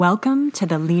Welcome to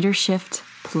the Leadership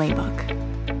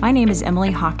Playbook. My name is Emily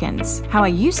Hawkins. How I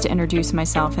used to introduce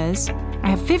myself is, I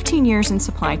have 15 years in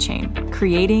supply chain,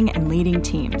 creating and leading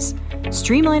teams,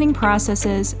 streamlining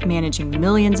processes, managing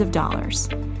millions of dollars.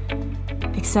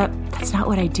 Except that's not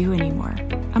what I do anymore.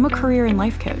 I'm a career and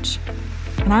life coach.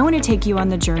 And I want to take you on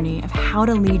the journey of how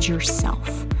to lead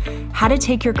yourself, how to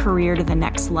take your career to the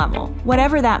next level,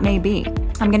 whatever that may be.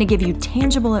 I'm going to give you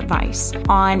tangible advice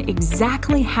on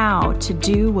exactly how to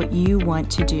do what you want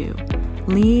to do.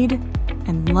 Lead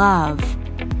and love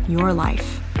your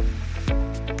life.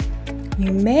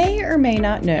 You may or may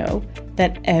not know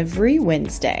that every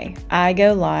Wednesday I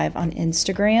go live on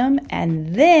Instagram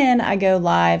and then I go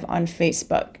live on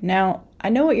Facebook. Now, I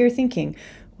know what you're thinking.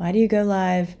 Why do you go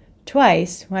live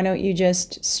twice? Why don't you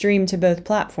just stream to both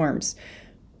platforms?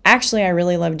 Actually, I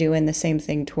really love doing the same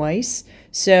thing twice.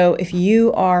 So if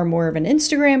you are more of an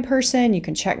Instagram person, you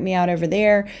can check me out over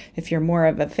there. If you're more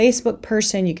of a Facebook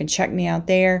person, you can check me out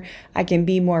there. I can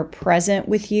be more present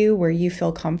with you where you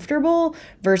feel comfortable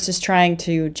versus trying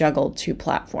to juggle two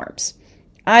platforms.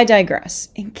 I digress.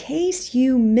 In case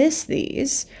you miss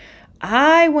these,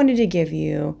 I wanted to give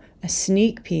you a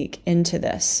sneak peek into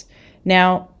this.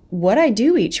 Now, what I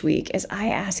do each week is I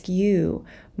ask you,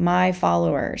 my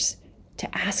followers,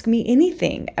 to ask me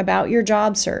anything about your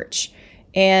job search.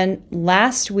 And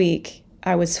last week,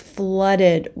 I was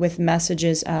flooded with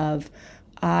messages of,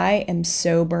 I am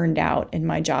so burned out in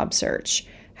my job search.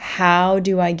 How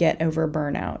do I get over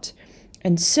burnout?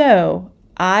 And so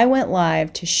I went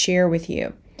live to share with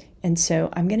you. And so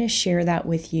I'm going to share that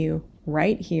with you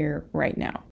right here, right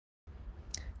now.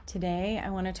 Today,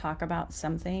 I want to talk about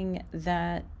something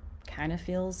that kind of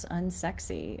feels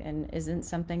unsexy and isn't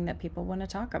something that people want to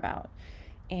talk about.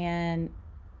 And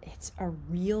it's a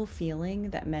real feeling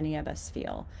that many of us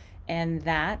feel, and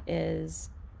that is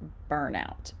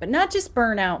burnout. But not just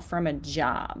burnout from a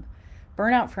job,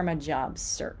 burnout from a job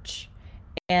search.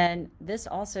 And this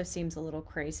also seems a little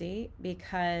crazy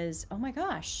because, oh my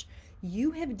gosh,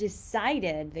 you have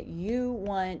decided that you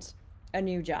want a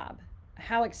new job.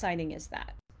 How exciting is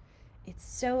that? It's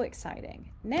so exciting.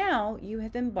 Now you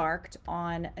have embarked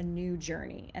on a new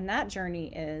journey, and that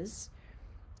journey is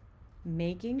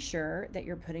making sure that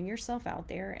you're putting yourself out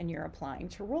there and you're applying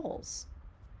to roles.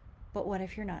 But what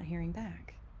if you're not hearing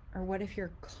back? Or what if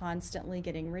you're constantly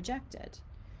getting rejected?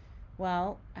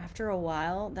 Well, after a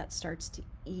while, that starts to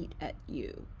eat at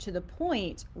you to the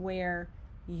point where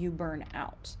you burn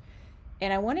out.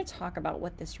 And I want to talk about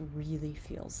what this really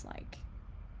feels like.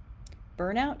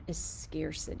 Burnout is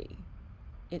scarcity.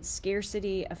 It's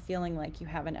scarcity of feeling like you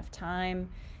have enough time.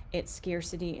 It's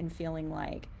scarcity in feeling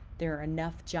like there are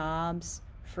enough jobs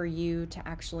for you to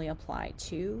actually apply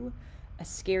to. A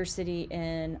scarcity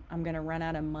in, I'm going to run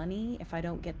out of money if I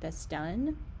don't get this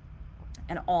done.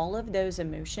 And all of those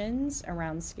emotions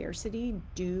around scarcity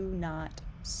do not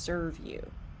serve you.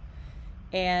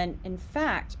 And in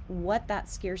fact, what that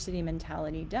scarcity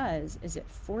mentality does is it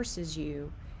forces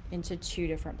you into two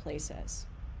different places: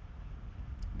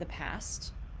 the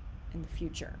past and the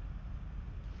future.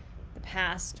 The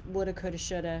past, woulda, coulda,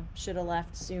 shoulda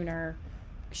left sooner,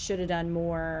 shoulda done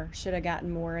more, shoulda gotten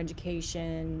more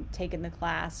education, taken the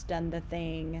class, done the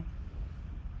thing,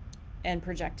 and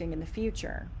projecting in the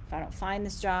future. If I don't find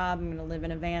this job, I'm going to live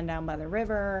in a van down by the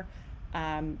river.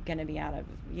 I'm going to be out of,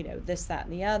 this, that,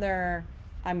 and the other.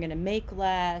 I'm going to make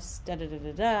less,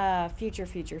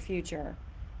 future.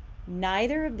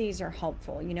 Neither of these are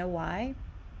helpful. You know why?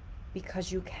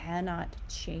 Because you cannot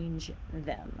change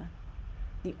them.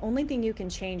 The only thing you can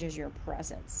change is your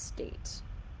present state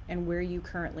and where you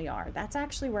currently are. That's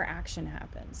actually where action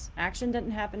happens. Action doesn't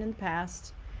happen in the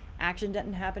past. Action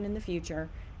doesn't happen in the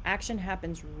future. Action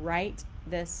happens right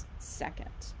this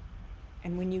second.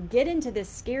 And when you get into this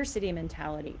scarcity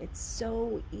mentality, it's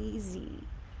so easy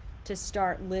to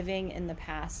start living in the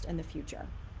past and the future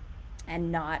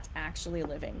and not actually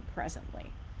living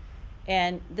presently.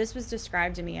 And this was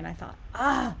described to me and I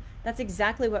thought, that's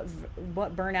exactly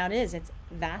what burnout is. It's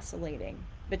vacillating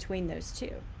between those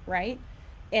two, right?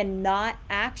 And not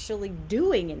actually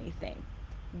doing anything,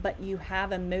 but you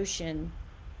have emotion,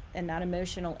 and that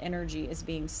emotional energy is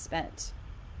being spent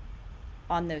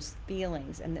on those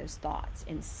feelings and those thoughts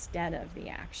instead of the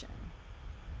action.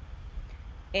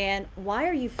 And why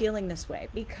are you feeling this way?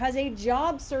 Because a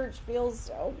job search feels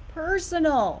so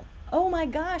personal. Oh my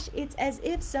gosh, it's as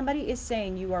if somebody is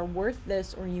saying you are worth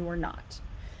this or you are not.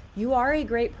 You are a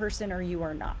great person or you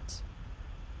are not.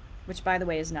 Which, by the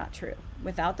way, is not true.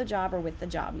 Without the job or with the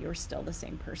job, you are still the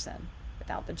same person.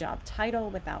 Without the job title,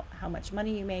 without how much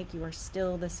money you make, you are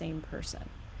still the same person.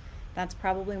 That's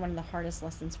probably one of the hardest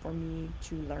lessons for me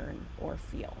to learn or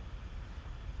feel.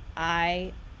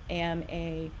 I am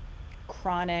a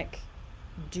chronic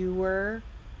doer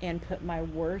and put my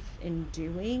worth in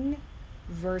doing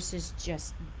versus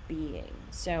just being.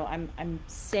 So I'm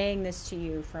saying this to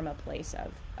you from a place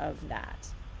of that.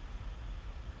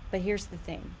 But here's the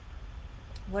thing.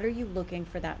 What are you looking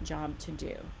for that job to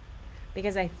do?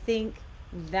 Because I think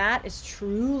that is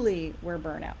truly where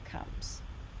burnout comes.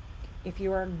 If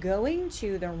you are going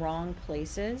to the wrong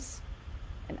places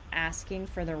and asking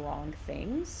for the wrong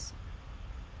things,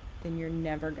 then you're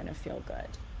never going to feel good.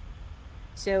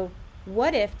 So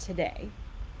what if today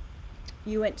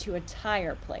you went to a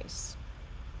tire place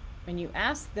and you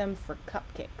asked them for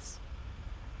cupcakes?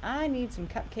 I need some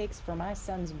cupcakes for my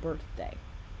son's birthday.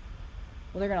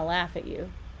 Well, they're going to laugh at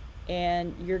you,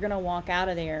 and you're going to walk out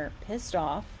of there pissed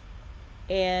off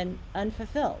and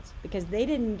unfulfilled because they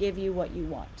didn't give you what you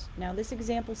want. Now, this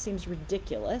example seems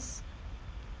ridiculous,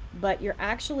 but you're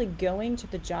actually going to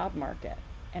the job market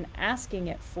and asking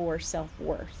it for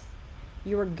self-worth.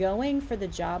 You are going for the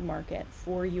job market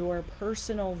for your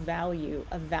personal value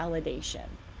of validation.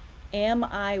 Am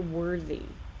I worthy?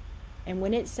 And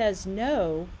when it says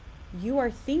no, you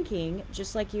are thinking,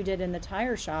 just like you did in the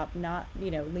tire shop, not,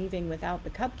 leaving without the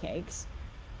cupcakes,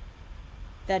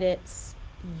 that it's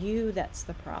you that's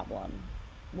the problem,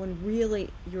 when really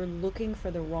you're looking for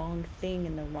the wrong thing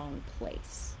in the wrong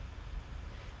place.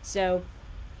 So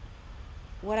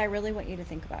what I really want you to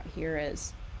think about here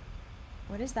is,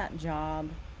 what is that job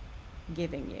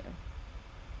giving you?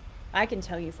 I can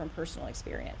tell you from personal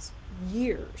experience,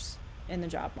 years in the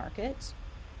job market,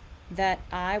 that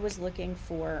I was looking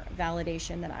for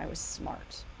validation that I was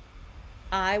smart.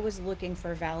 I was looking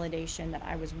for validation that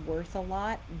I was worth a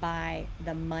lot by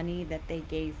the money that they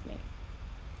gave me.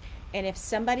 And if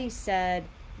somebody said,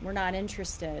 we're not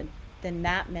interested, then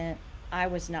that meant I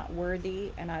was not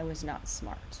worthy and I was not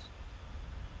smart.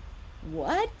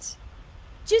 What?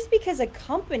 Just because a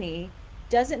company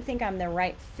doesn't think I'm the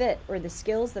right fit or the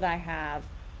skills that I have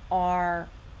are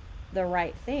the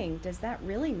right thing, does that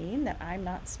really mean that I'm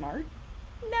not smart?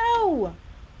 No.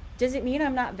 Does it mean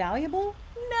I'm not valuable?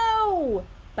 No.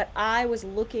 But I was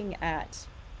looking at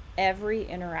every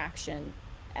interaction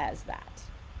as that.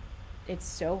 It's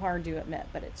so hard to admit,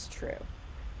 but it's true.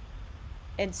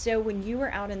 And so when you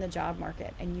were out in the job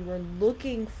market and you were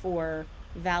looking for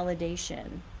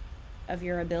validation of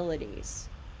your abilities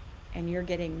and you're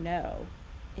getting no,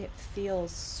 it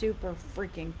feels super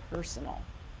freaking personal,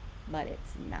 but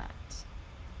it's not.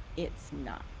 It's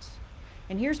not.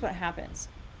 And here's what happens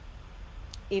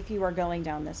if you are going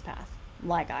down this path,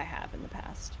 like I have in the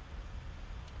past.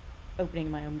 Opening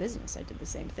my own business, I did the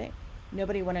same thing.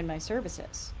 Nobody wanted my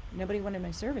services.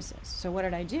 So what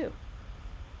did I do?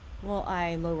 Well,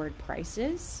 I lowered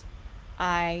prices.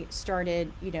 I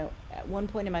started, at one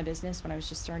point in my business when I was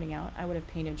just starting out, I would have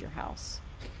painted your house.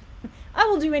 I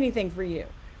will do anything for you.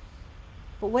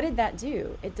 But what did that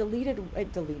do? It diluted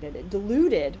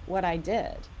what I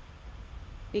did,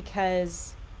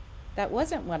 because that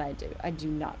wasn't what I do. I do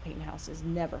not paint houses.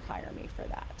 Never hire me for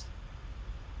that.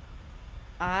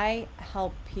 I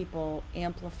help people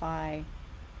amplify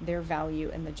their value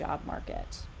in the job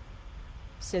market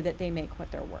so that they make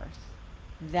what they're worth.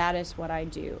 That is what I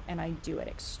do, and I do it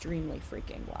extremely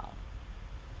freaking well.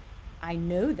 I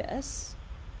know this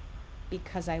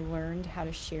because I learned how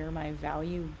to share my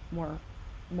value more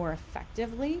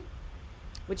effectively,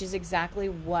 which is exactly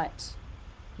what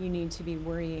you need to be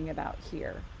worrying about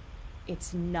here.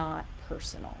 It's not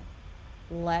personal.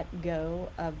 Let go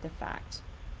of the fact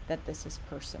that this is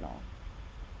personal.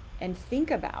 And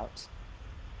think about,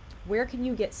 where can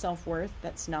you get self-worth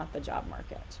that's not the job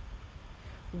market?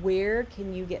 Where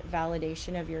can you get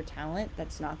validation of your talent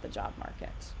that's not the job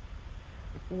market?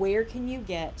 Where can you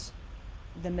get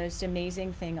the most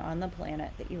amazing thing on the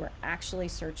planet that you are actually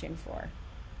searching for?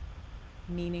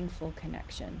 Meaningful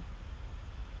connection.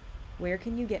 Where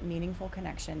can you get meaningful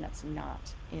connection that's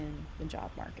not in the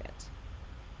job market?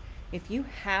 If you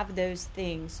have those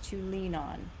things to lean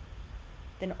on,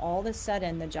 then all of a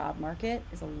sudden the job market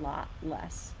is a lot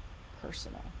less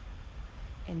personal.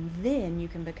 And then you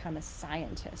can become a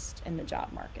scientist in the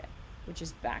job market, which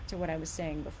is back to what I was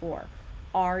saying before.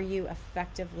 Are you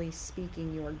effectively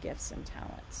speaking your gifts and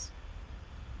talents?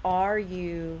 Are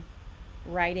you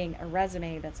writing a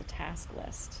resume that's a task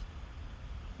list?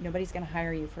 Nobody's going to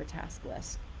hire you for a task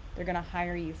list. They're going to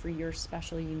hire you for your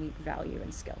special, unique value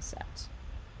and skill set.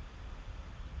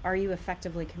 Are you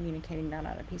effectively communicating that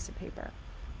on a piece of paper?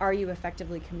 Are you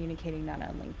effectively communicating that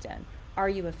on LinkedIn? Are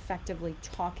you effectively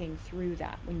talking through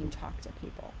that when you talk to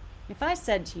people? If I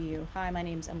said to you, hi, my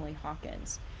name's Emily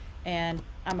Hawkins, and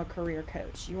I'm a career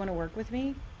coach. You want to work with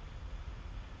me?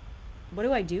 What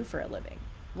do I do for a living?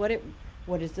 What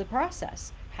is the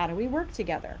process? How do we work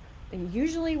together? And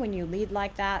usually when you lead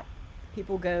like that,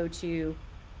 people go to,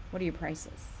 what are your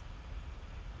prices?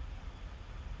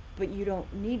 But you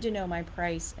don't need to know my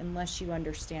price unless you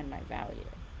understand my value.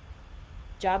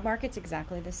 Job market's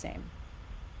exactly the same.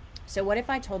 So what if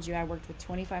I told you I worked with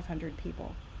 2,500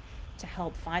 people to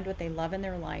help find what they love in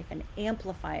their life and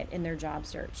amplify it in their job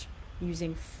search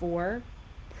using 4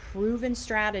 proven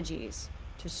strategies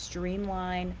to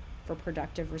streamline for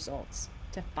productive results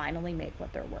to finally make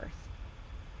what they're worth?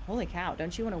 Holy cow,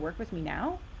 don't you want to work with me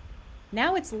now?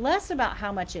 Now it's less about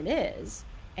how much it is,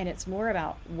 and it's more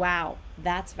about, wow,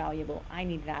 that's valuable. I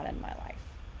need that in my life,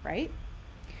 right?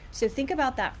 So think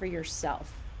about that for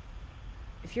yourself.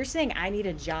 If you're saying I need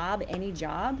a job, any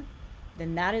job,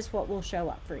 then that is what will show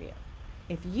up for you.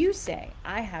 If you say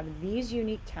I have these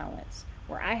unique talents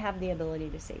where I have the ability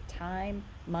to save time,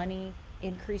 money,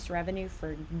 increase revenue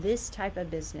for this type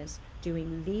of business,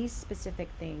 doing these specific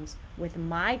things with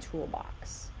my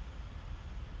toolbox,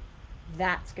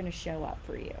 that's going to show up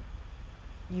for you.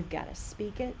 You've got to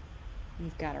speak it.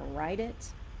 You've got to write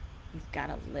it. You've got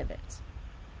to live it.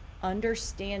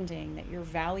 Understanding that your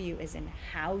value is in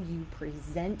how you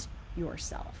present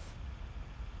yourself.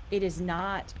 It is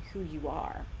not who you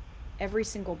are. Every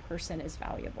single person is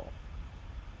valuable.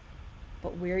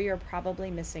 But where you're probably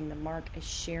missing the mark is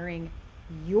sharing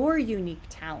your unique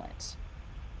talent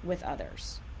with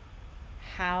others.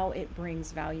 How it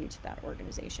brings value to that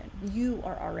organization. You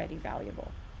are already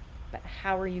valuable. But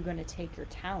how are you going to take your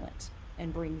talent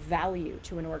and bring value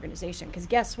to an organization? Because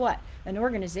guess what? An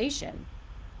organization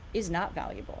is not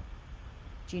valuable.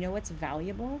 Do you know what's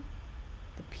valuable?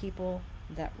 The people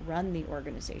that run the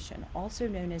organization, also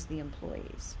known as the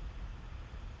employees,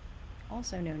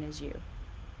 also known as you.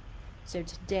 So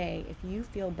today, if you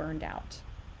feel burned out,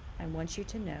 I want you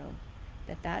to know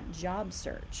that that job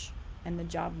search and the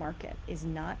job market is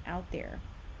not out there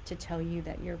to tell you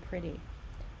that you're pretty,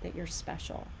 that you're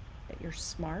special, that you're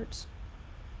smart,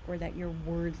 or that you're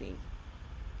worthy.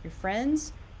 Your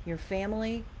friends, your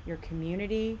family, your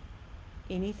community,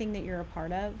 anything that you're a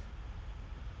part of,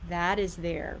 that is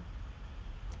there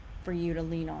for you to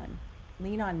lean on.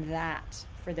 Lean on that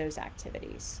for those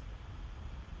activities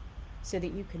so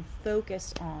that you can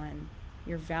focus on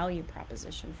your value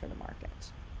proposition for the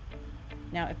market.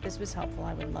 Now, if this was helpful,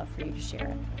 I would love for you to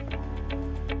share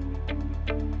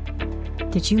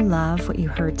it. Did you love what you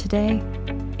heard today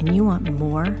and you want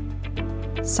more?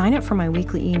 Sign up for my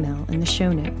weekly email in the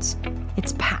show notes.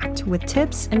 It's packed with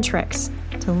tips and tricks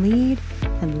to lead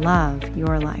and love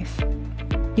your life.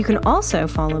 You can also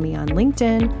follow me on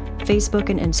LinkedIn, Facebook,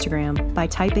 and Instagram by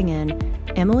typing in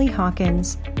Emily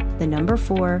Hawkins, the number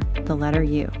 4, the letter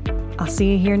U. I'll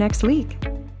see you here next week.